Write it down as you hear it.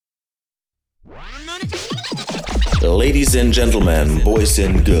Ladies and gentlemen, boys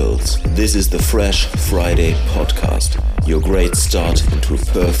and girls, this is the Fresh Friday podcast. Your great start into a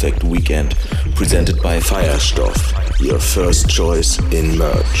perfect weekend, presented by Feierstoff, your first choice in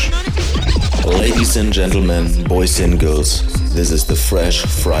merch. Ladies and gentlemen, boys and girls, this is the Fresh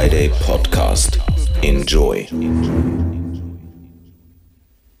Friday podcast. Enjoy.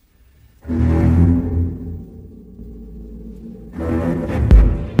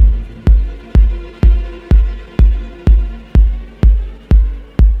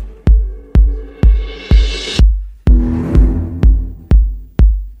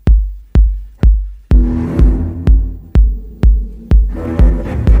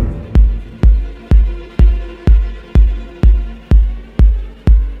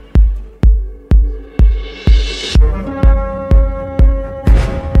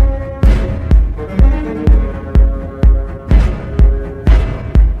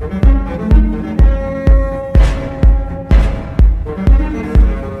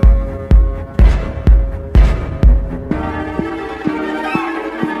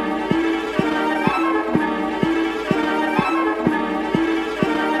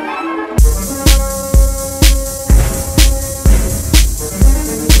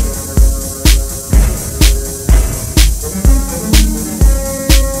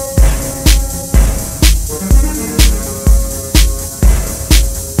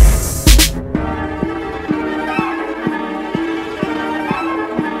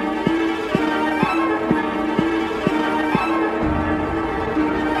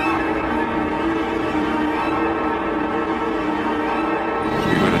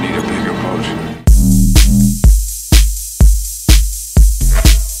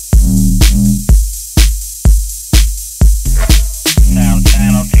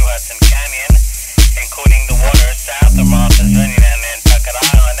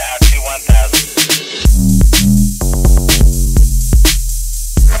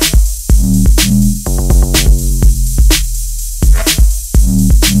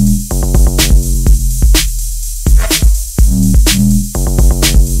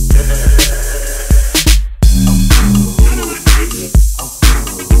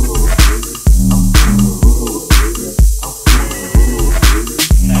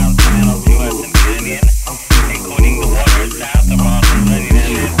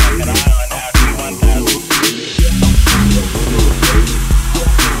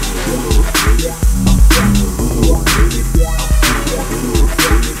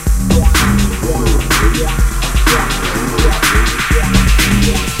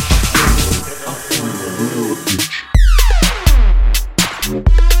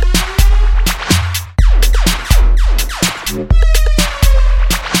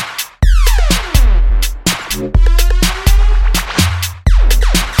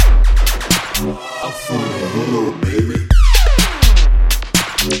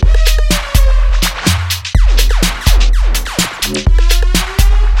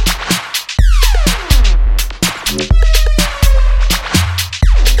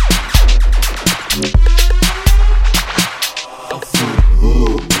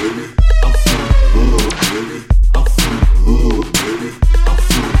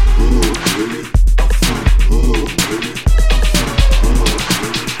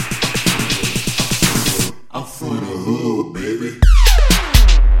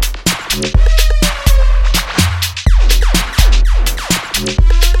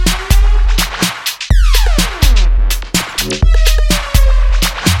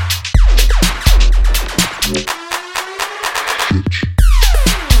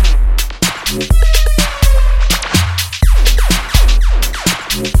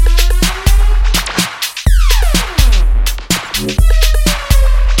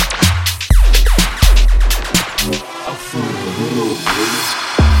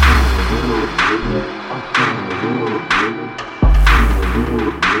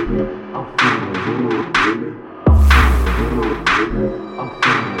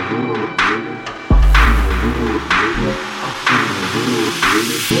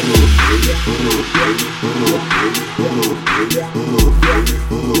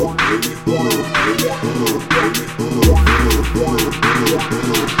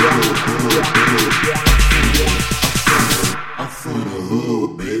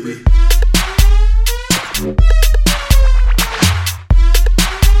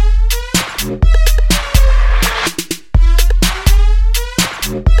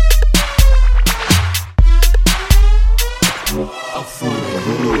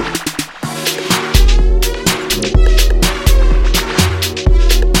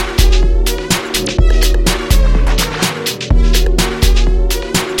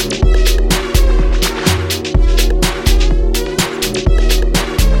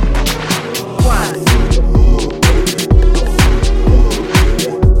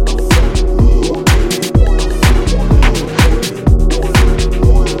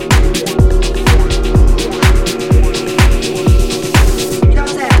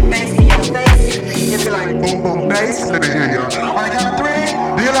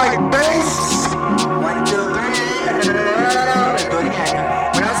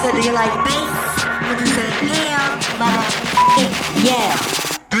 said, do you like bass? And he said, yeah, motherfucking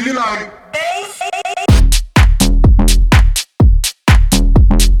yeah. Do you like bass?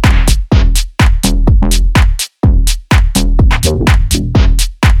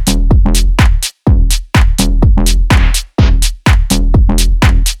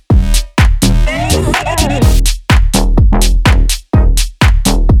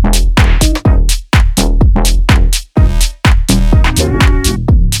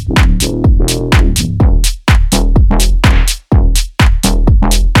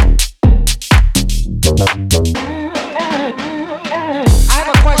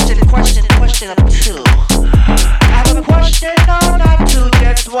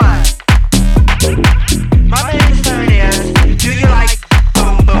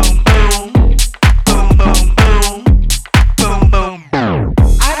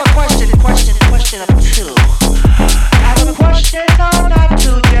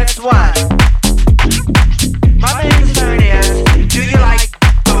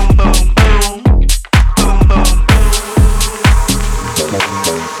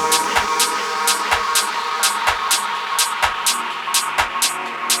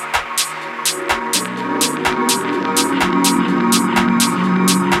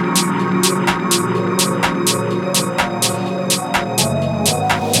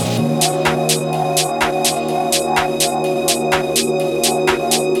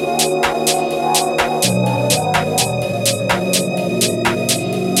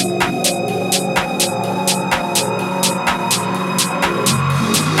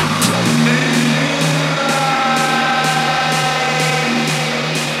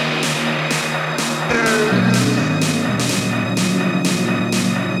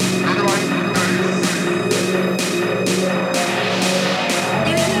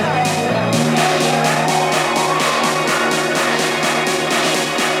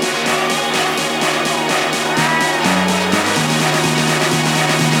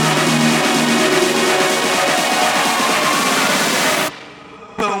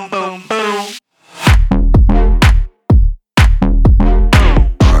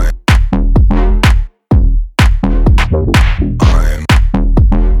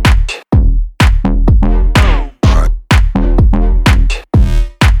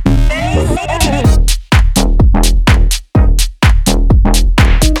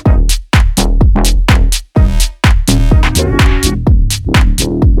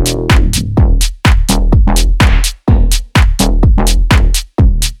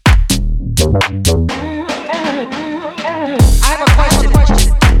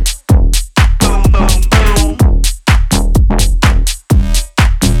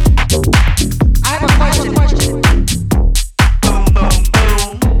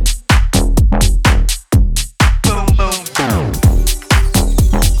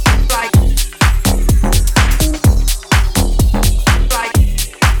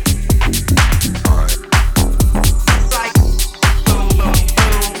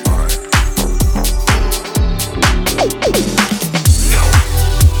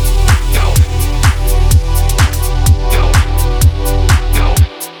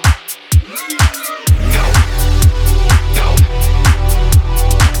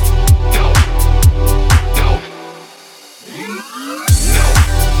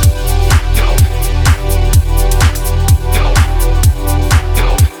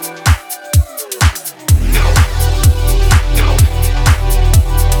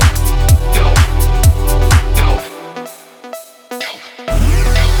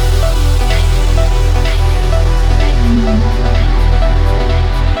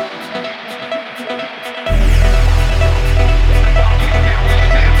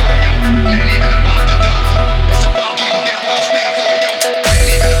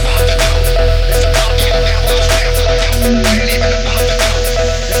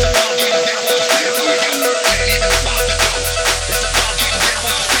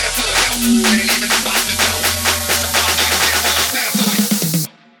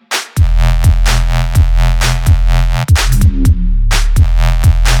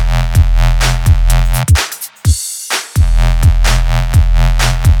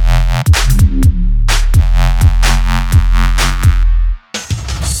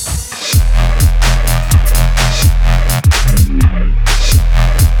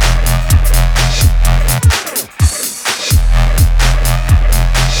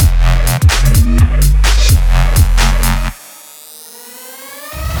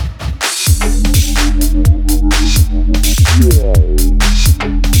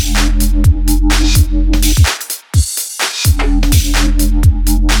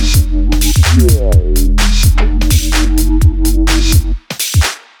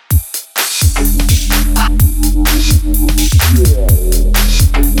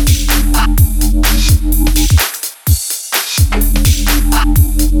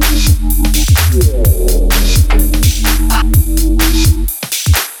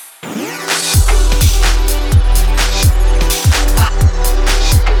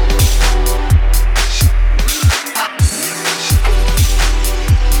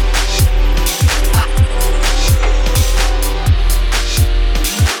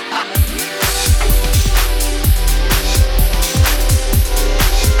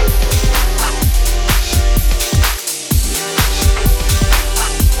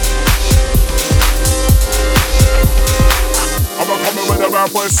 dar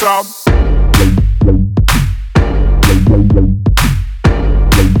pressão.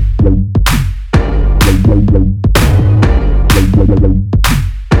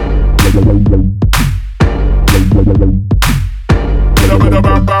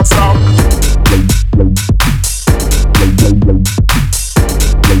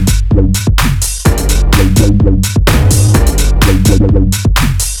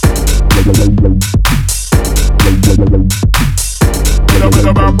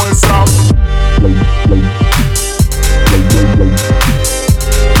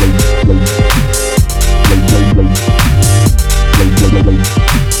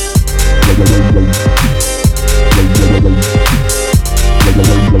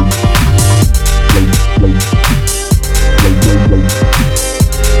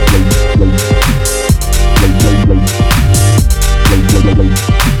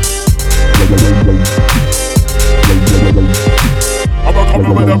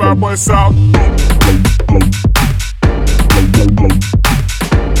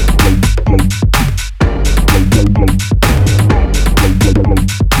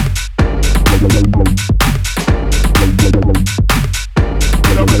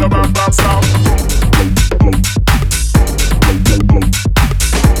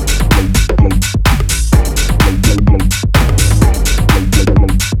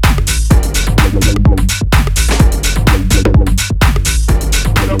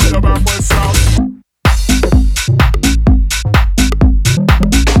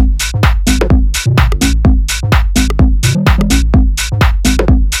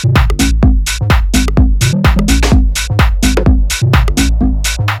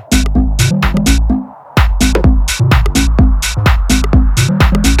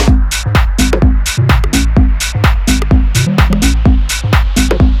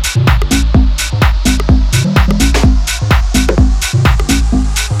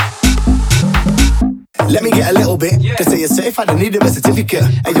 I don't need a birth certificate.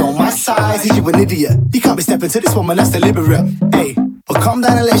 Hey, yo, my size, is you an idiot? You can't be stepping to this woman, that's deliberate. Hey, well, calm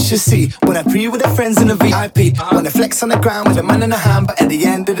down and let's just see. When I pre with her friends in the VIP, wanna flex on the ground with a man in a hand, but at the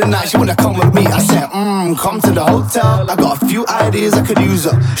end of the night, she wanna come with me. I said, come to the hotel. I got a few ideas I could use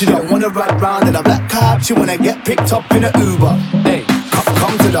her. She don't wanna ride round in a black cab, she wanna get picked up in a Uber. Hey,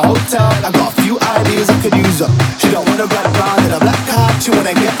 come to the hotel. I got a few ideas I could use her. She don't wanna ride round in a black cab, she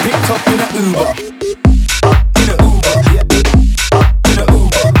wanna get picked up in a Uber.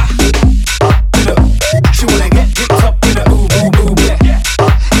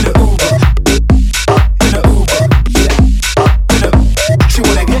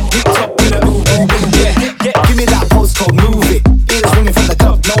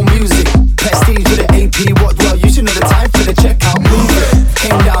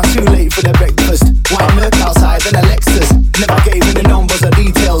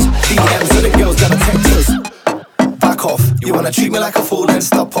 Treat me like a fool, then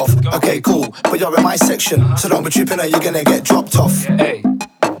stop off. Okay, cool, but you're in my section, so don't be tripping or you're gonna get dropped off. Hey,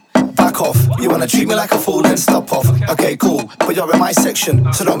 back off. You wanna treat me like a fool, then stop off. Okay, cool, but you're in my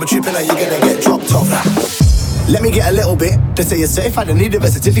section, so don't be tripping or you're gonna get dropped off. Let me get a little bit. They say you're safe, I don't need a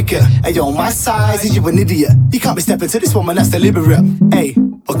birth certificate. Hey, yo, my size, is you an idiot? You can't be stepping to this woman, that's deliberate. Hey,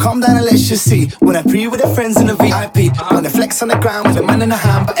 well, calm down and let's just see. When I pre with her friends in the VIP, wanna flex on the ground with a man in a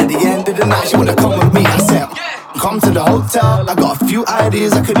hand, but at the end of the night, she wanna come with me. I said, come to the hotel. I got a few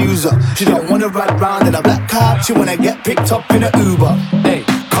ideas I could use her. She don't wanna ride round in a black cab, she wanna get picked up in a Uber. Hey,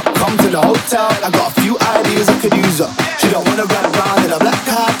 come to the hotel. I got a few ideas I could use her. She don't wanna ride round in a black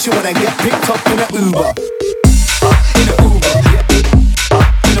cab, she wanna get picked up in a Uber. In a Uber,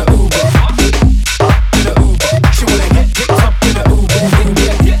 in a Uber, in a Uber. She wanna get picked up in a Uber, in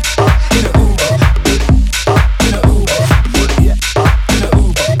a Uber, in a Uber, in a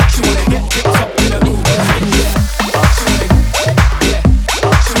Uber. She wanna get picked up in a Uber.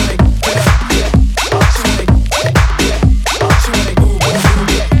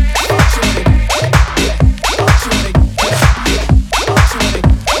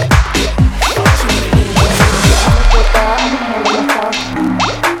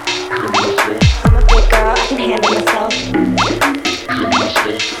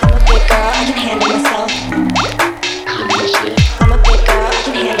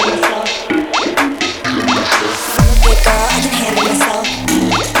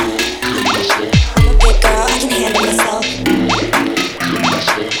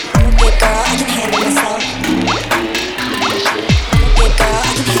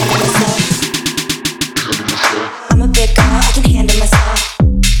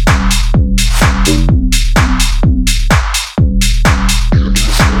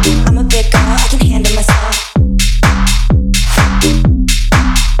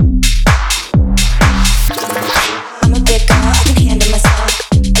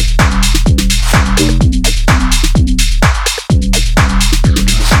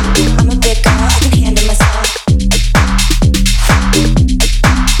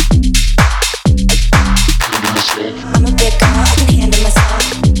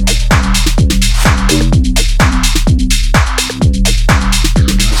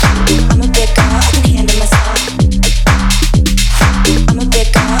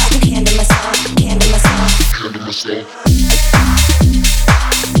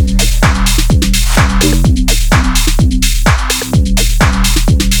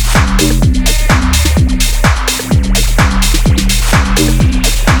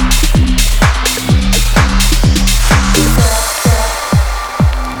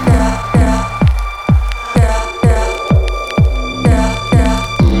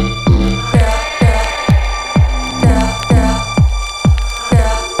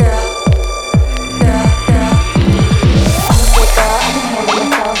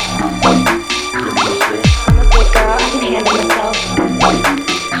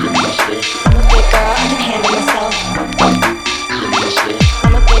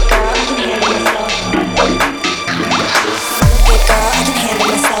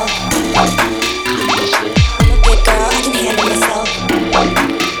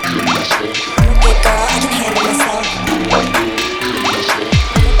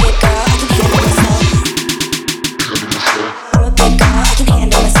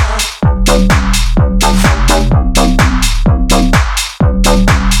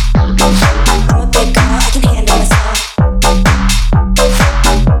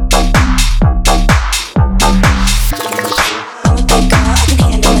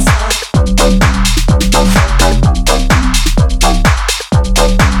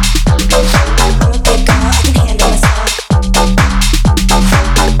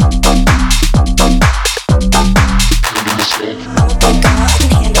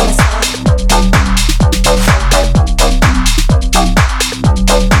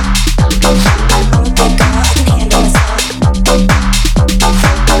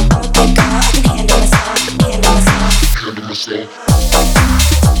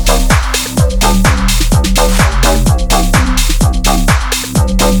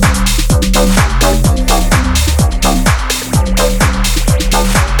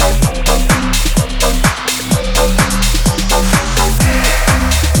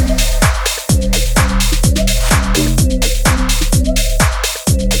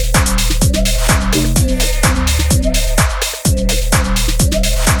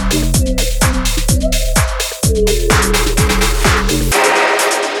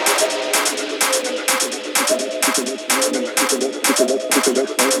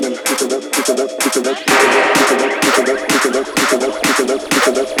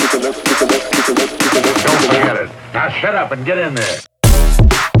 forget it. Now shut up and get in there.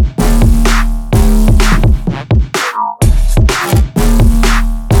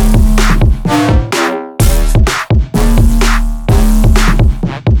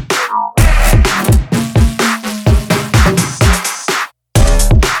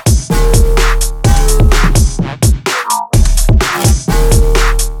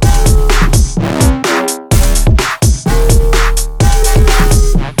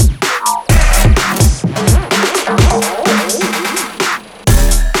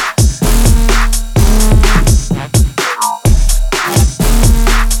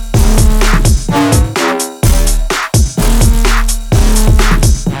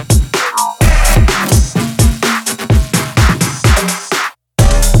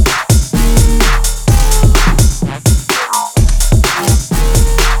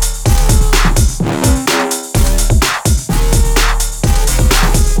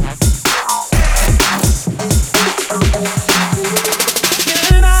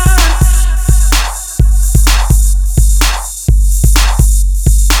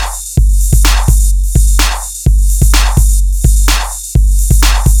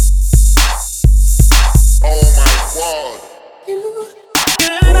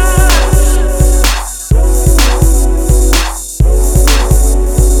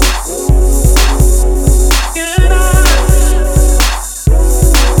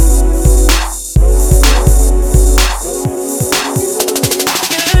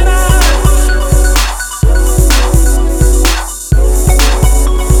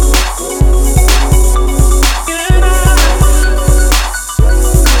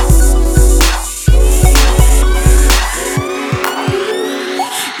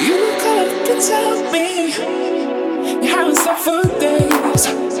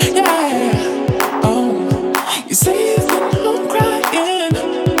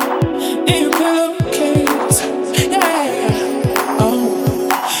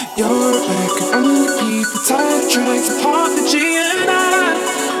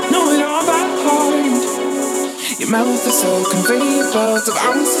 Mouth is so conveying thoughts of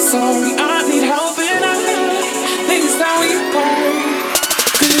I'm so sorry, I need help and I think it's how we part.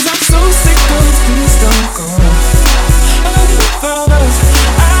 Cause I'm so sick of this, please don't go. For us,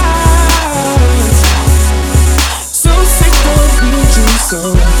 so sick of being you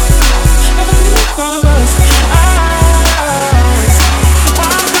so. For us,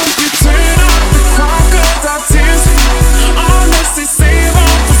 why don't you turn off the crocodile tears? Unless they save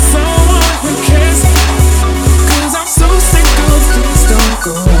up for someone who cares. I'm so sick of please don't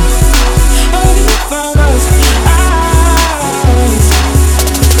go. For us,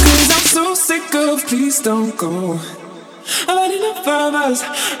 cause I'm so sick of please don't go. I've had enough of us.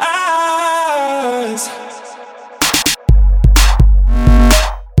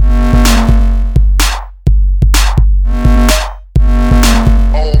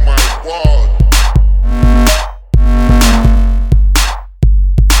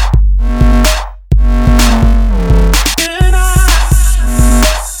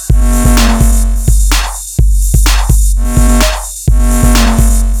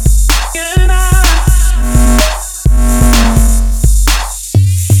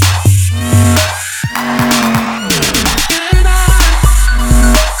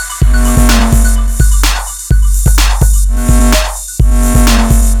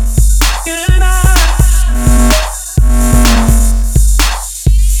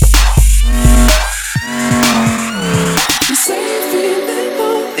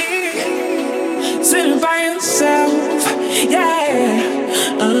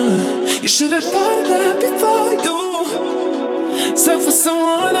 You should have thought of that before you sell for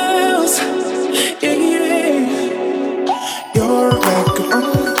someone else. Yeah. You're a record on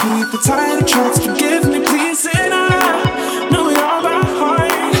repeat, the title tracks. Forgive me, please, and I know it all by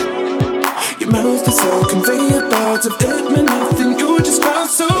heart. Your mouth is so conveyor belts of it meant nothing. You just felt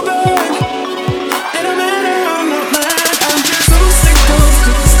so bad. And no matter how I'm not mad, I'm just so sick of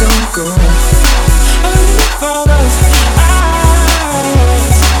please don't go. For us,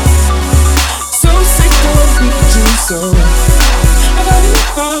 so I've had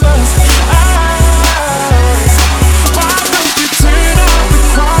enough of us. Why don't you turn off the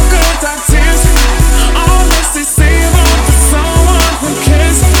crocodile tears? Unless they save up for someone who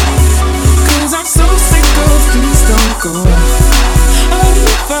cares. Cause I'm so sick of please don't go.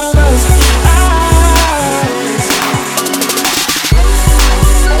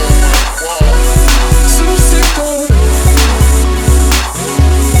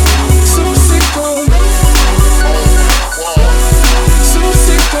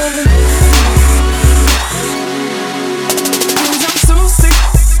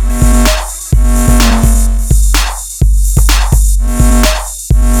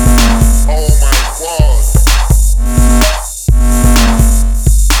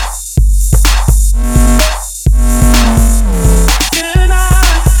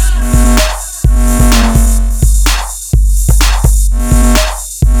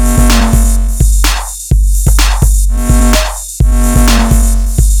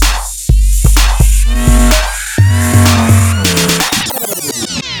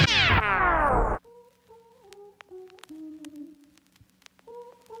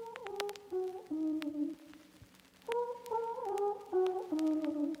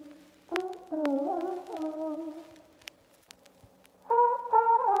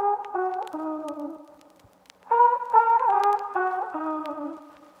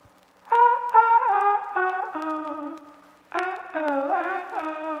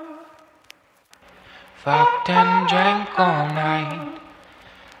 Fucked and drank all night,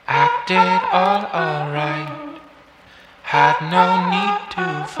 acted all alright. Had no need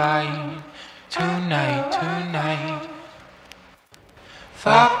to fight tonight.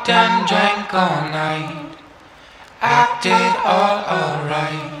 Fucked and drank all night, acted all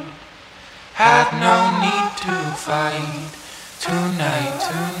alright. Had no need to fight tonight.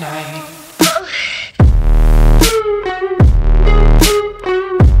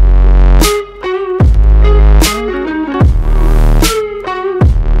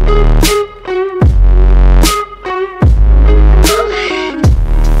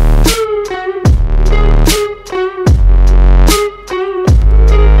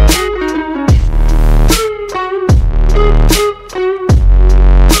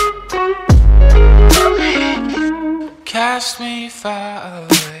 Cast me far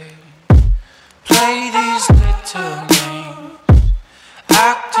away, play these little games,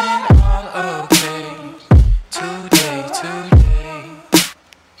 acting all okay, today.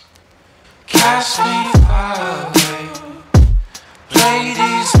 Cast me far away, play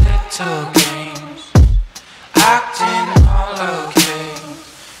these little games, acting all okay,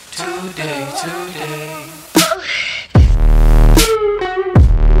 today.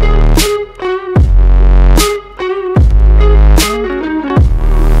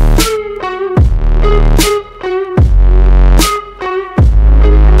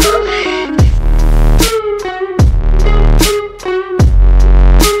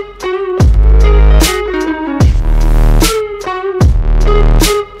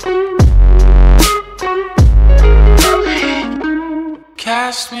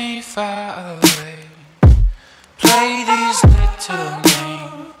 Cast me far away, play these little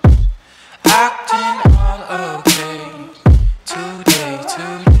games, acting all okay, today.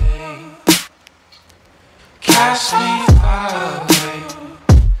 Cast me far away,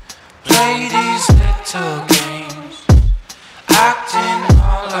 play these little games, acting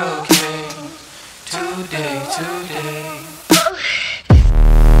all okay, today.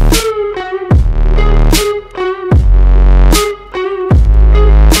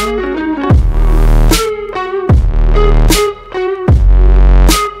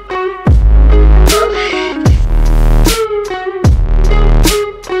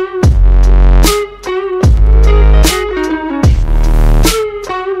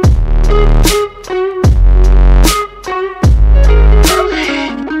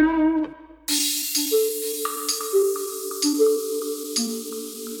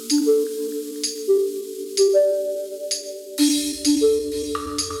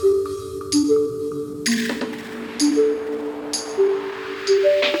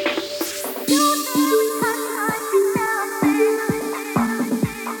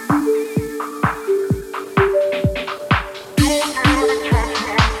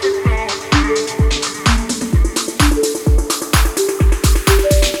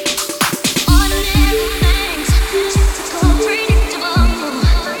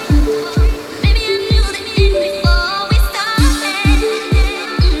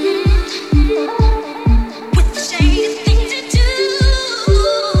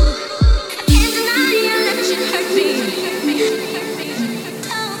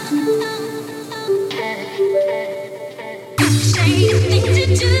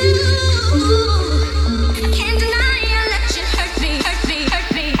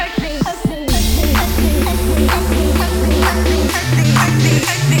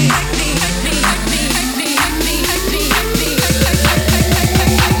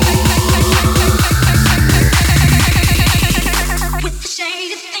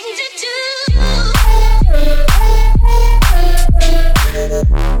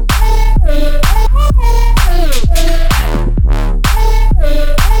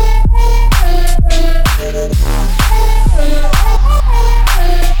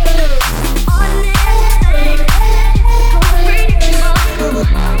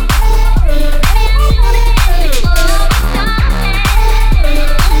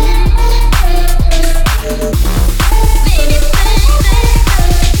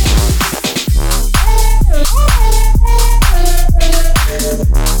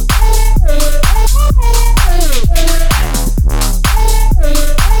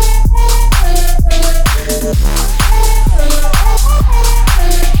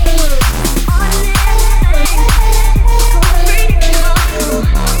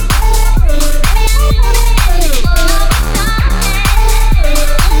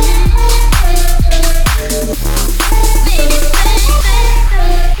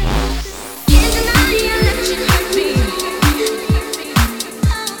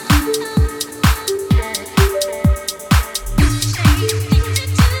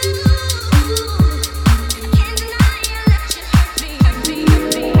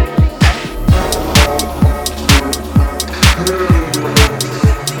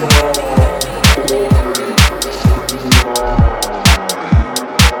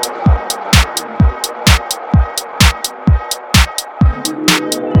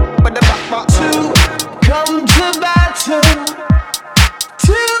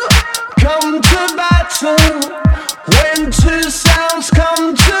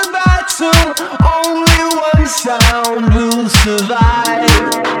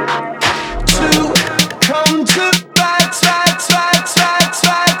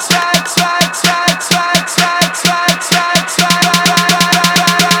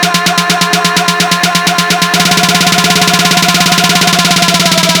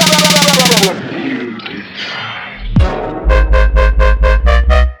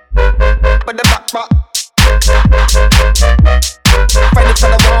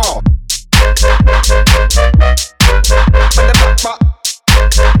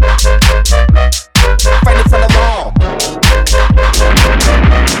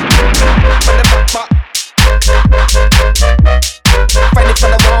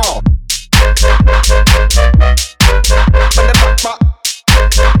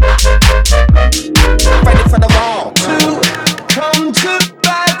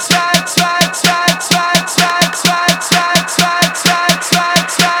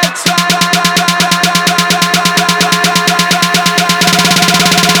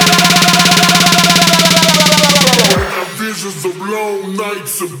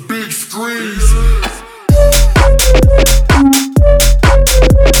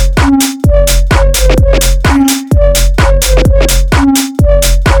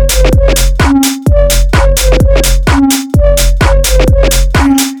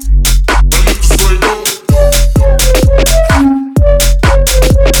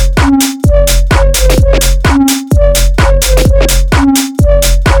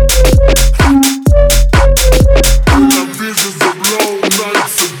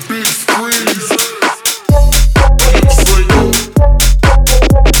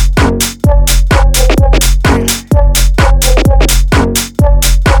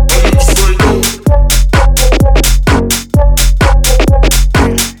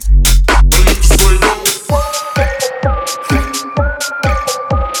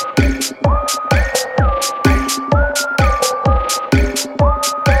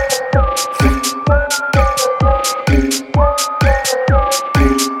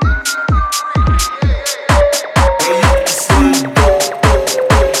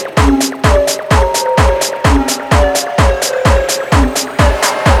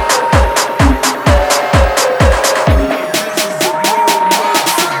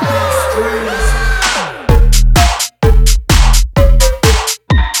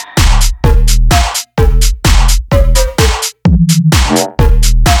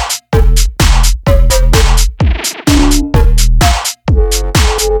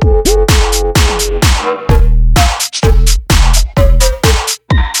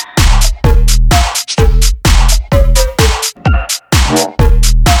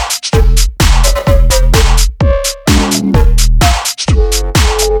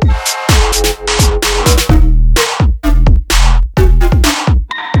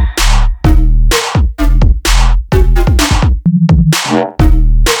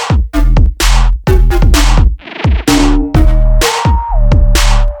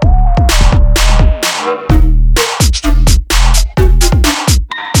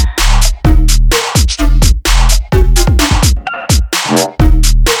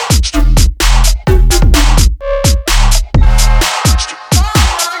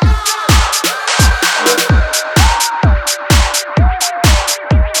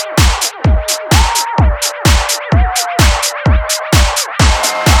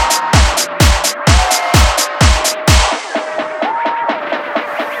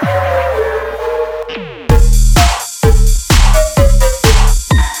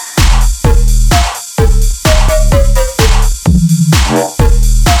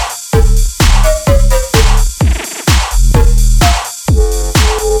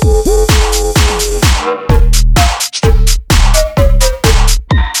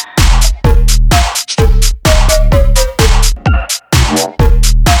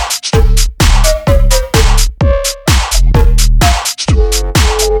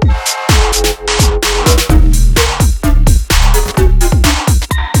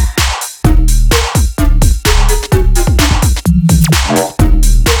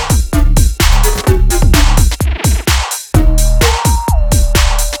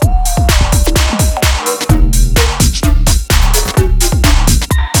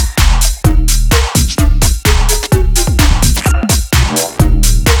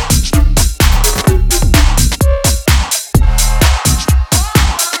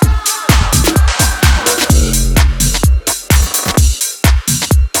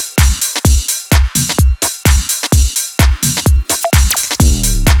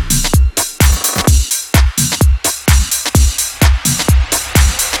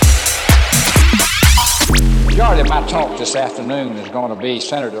 this afternoon is going to be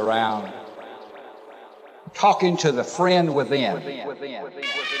centered around talking to the friend within.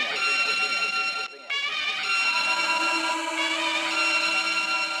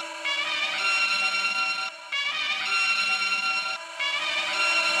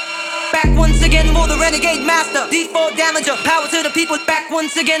 Back once again for the Renegade Master. D4 Damager, power to the people. Back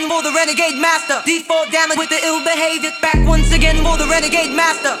once again for the Renegade Master. D4 Damage with the ill behavior. Back once again for the Renegade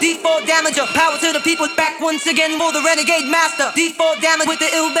Master. D4 Damager, power to the people. Back once again for the Renegade Master. D4 Damage with the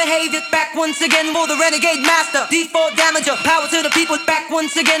ill behavior. Back once again for the Renegade Master. D4 Damager, power to the people. Back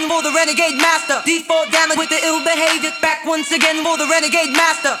once again for the Renegade Master. D4 Damage with the ill behavior. Back once again for the Renegade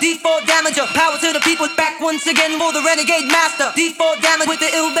Master. D4 Damager, power to the people. Back once again for the Renegade Master. D4 Damage with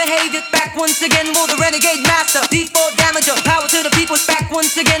the ill behavior. Back once again for the Renegade Master. D4 Damager, power to the people. Back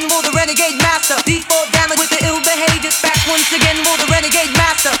once again for the Renegade Master. D4 Damage with the ill behavior. Back once again for the Renegade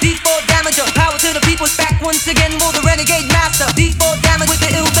Master. D4 Damager, power to the people. Back once again for the Renegade Master. D4 Damage with the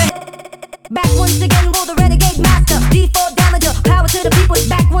ill behavior. Back once again for the Renegade Master. D4 Damager, power to the people.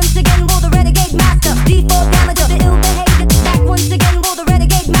 Back once again for the Renegade Master. D4 Damager, the ill behavior. Back once again for the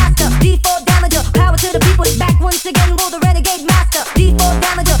Renegade Master. D4 Damager, power to the people. Back once again for the Renegade Master. D4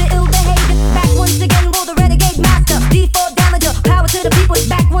 Damager, the ill behavior. Back once again for the Renegade Master. D4 Damager, power to the people.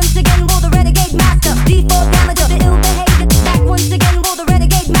 Back once again for the Renegade Master. D4 Damager, the ill behavior. Back once again.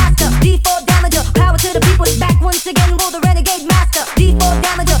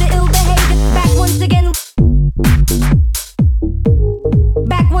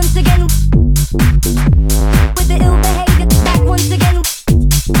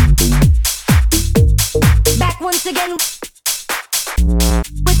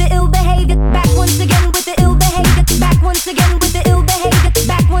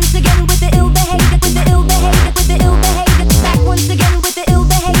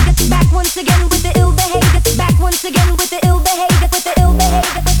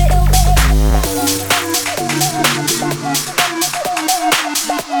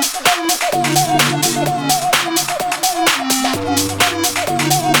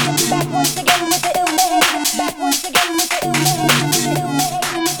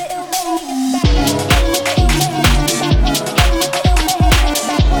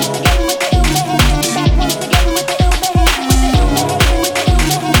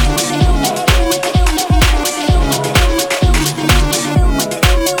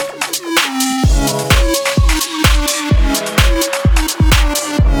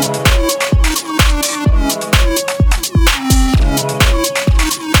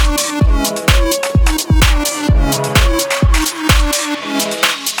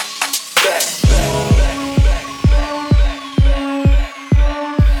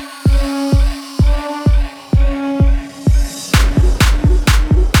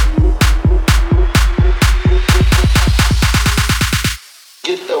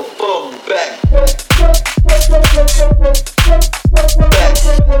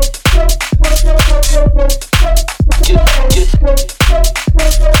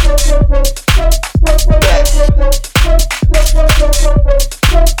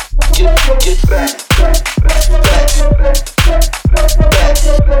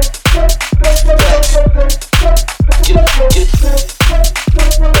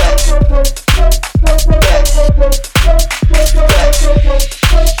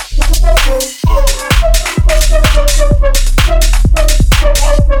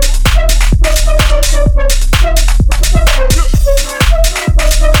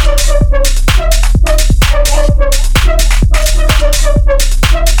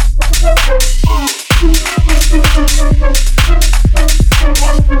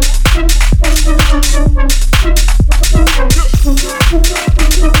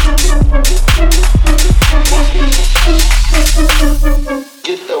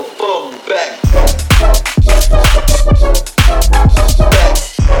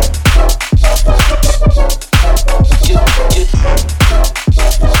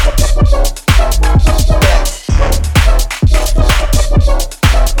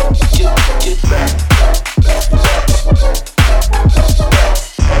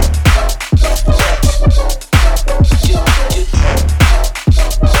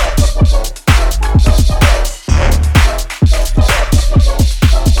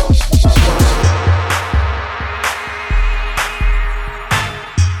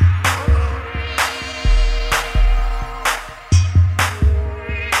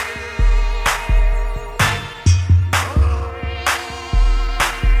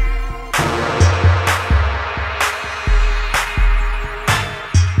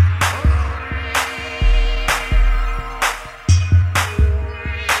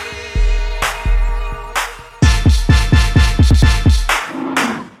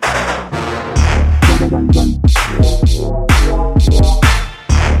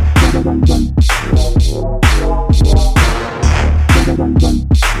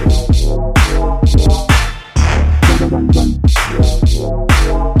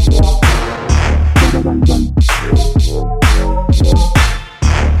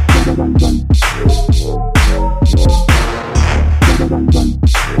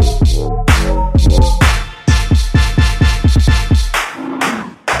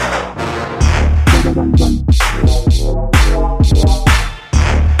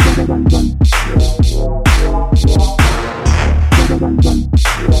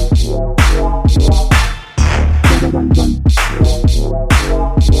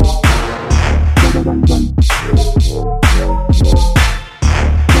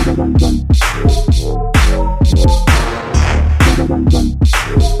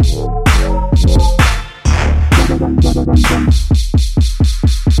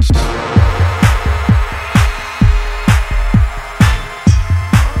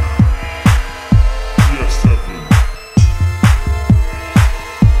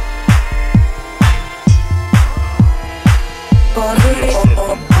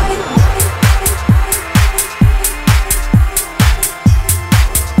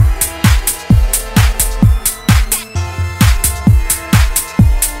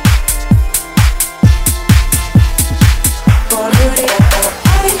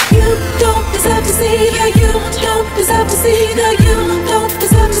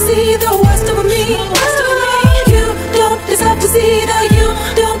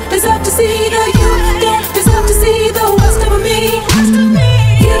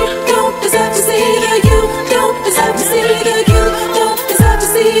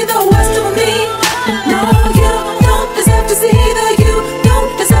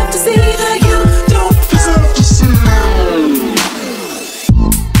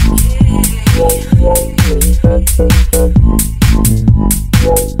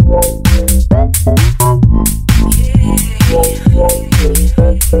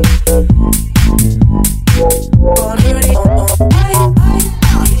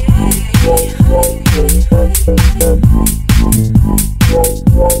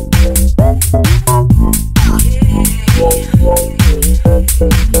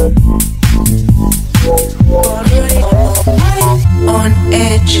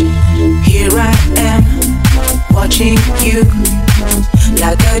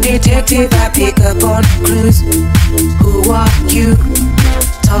 detective, I pick up on clues. Who are you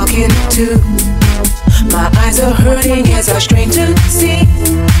talking to? My eyes are hurting as I strain to see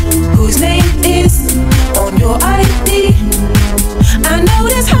whose name is on your ID. I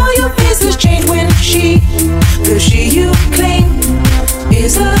notice how your face has changed when the she you claim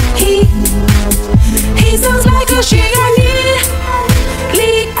is a he. He sounds like a she. I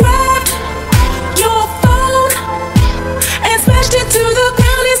nearly grabbed your phone and smashed it to the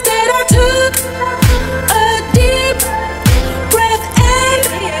ground. Instead I took a deep breath and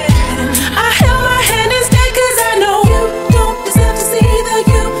I held my hand instead, 'cause I know you don't deserve to see the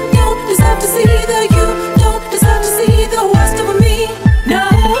you don't deserve to see the you don't deserve to see the worst of me. No,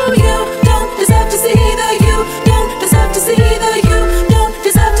 you don't deserve to see the you don't deserve to see the you don't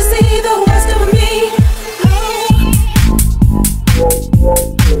deserve to see the worst of me.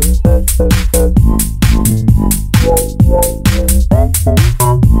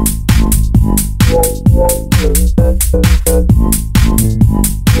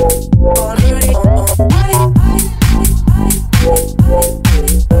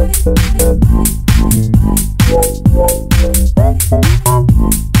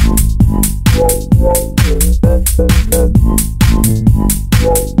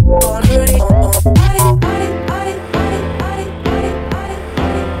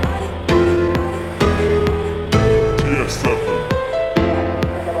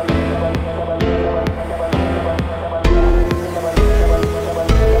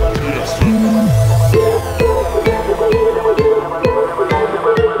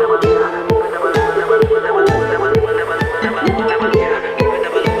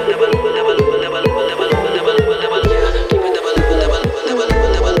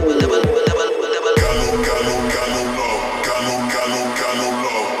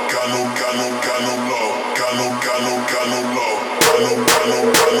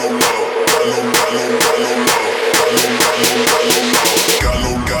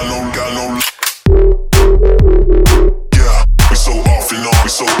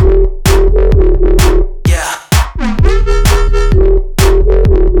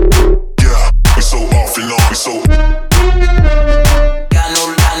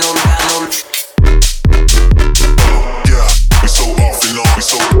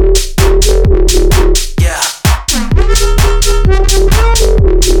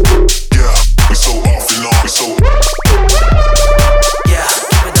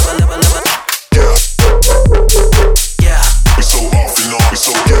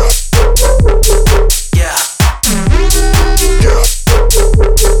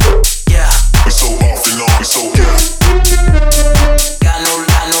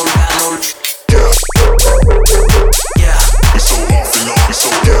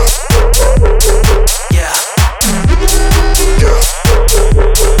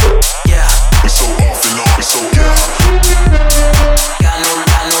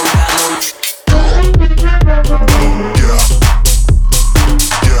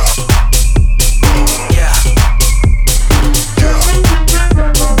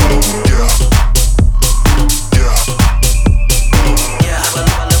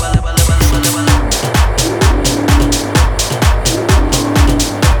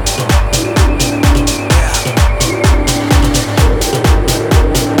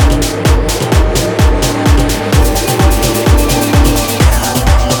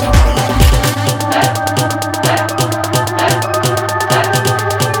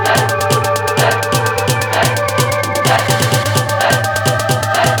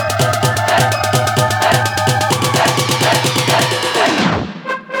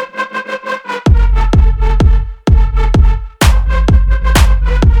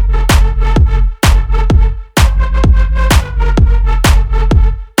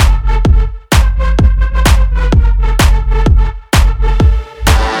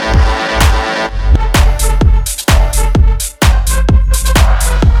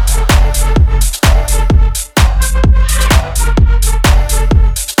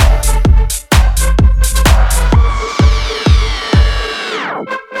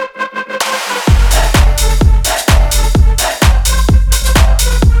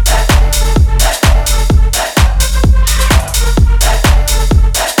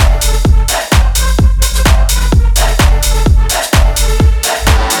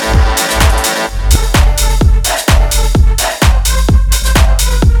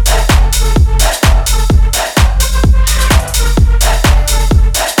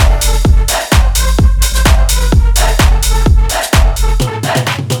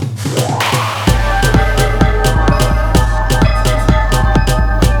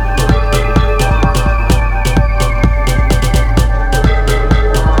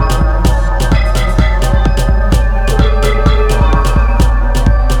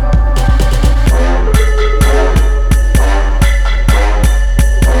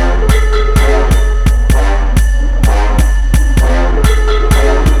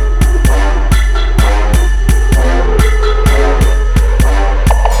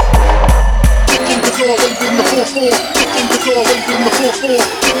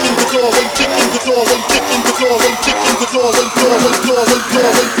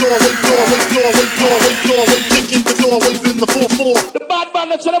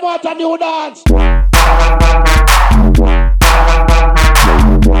 let's tell them what a new dance.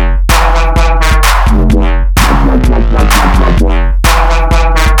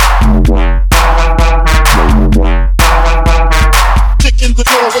 Kicking the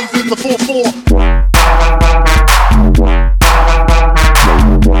doorways in the 4-4.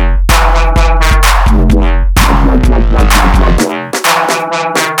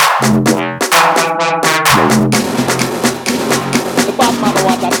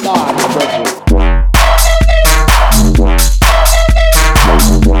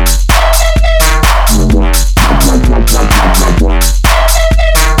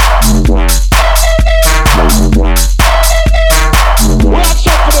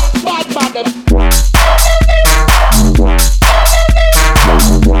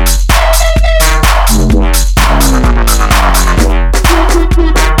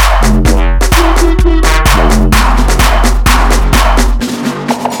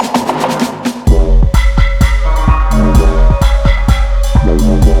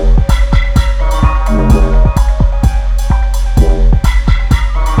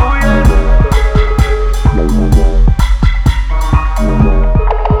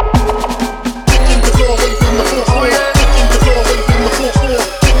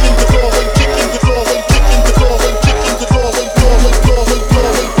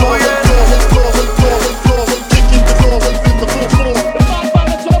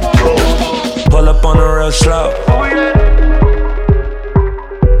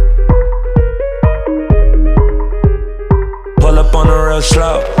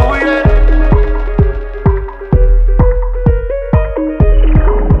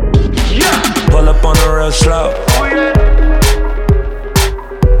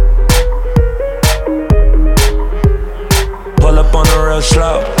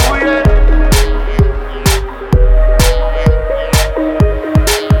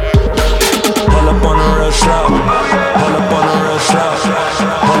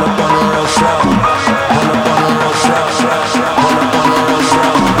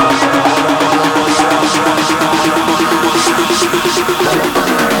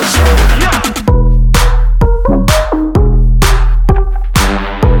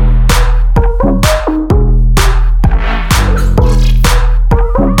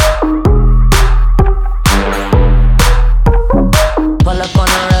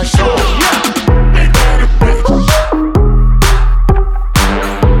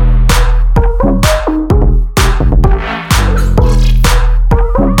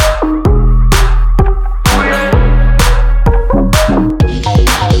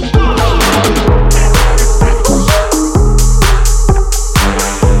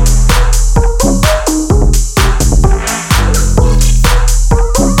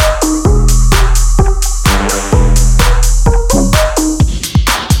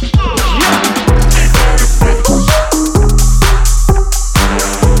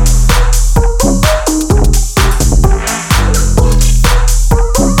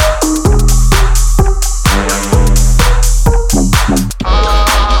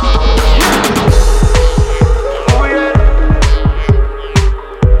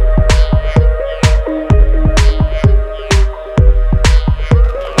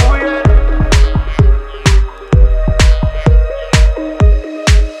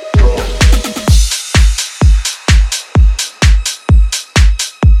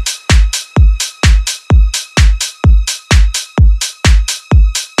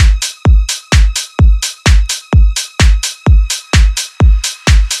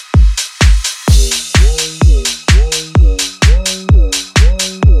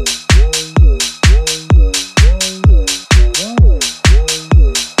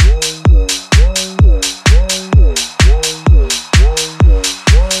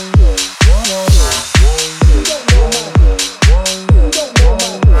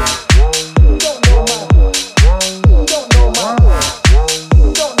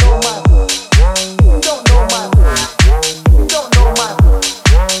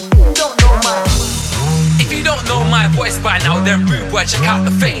 boy, check out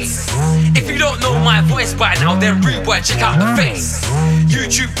the face. If you don't know my voice by now, then rude boy, check out the face.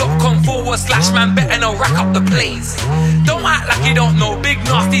 YouTube.com/man better know rack up the plays. Don't act like you don't know. Big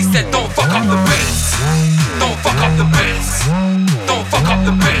Nasty said don't fuck up the bass. Don't fuck up the bass. Don't fuck up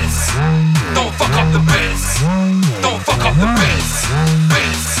the bass. Don't fuck up the bass. Don't fuck up the bass.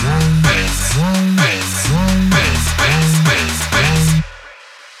 Bass, bass, bass, bass, bass, bass, bass.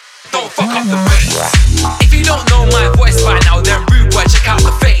 Don't fuck up the bass. If you don't know my voice by now, then rude boy, check out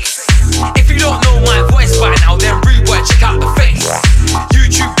the face. If you don't know my voice by now, then rude boy, check out the face.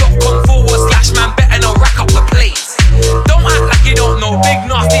 YouTube.com/man better know rack up the plays. Don't act like you don't know. Big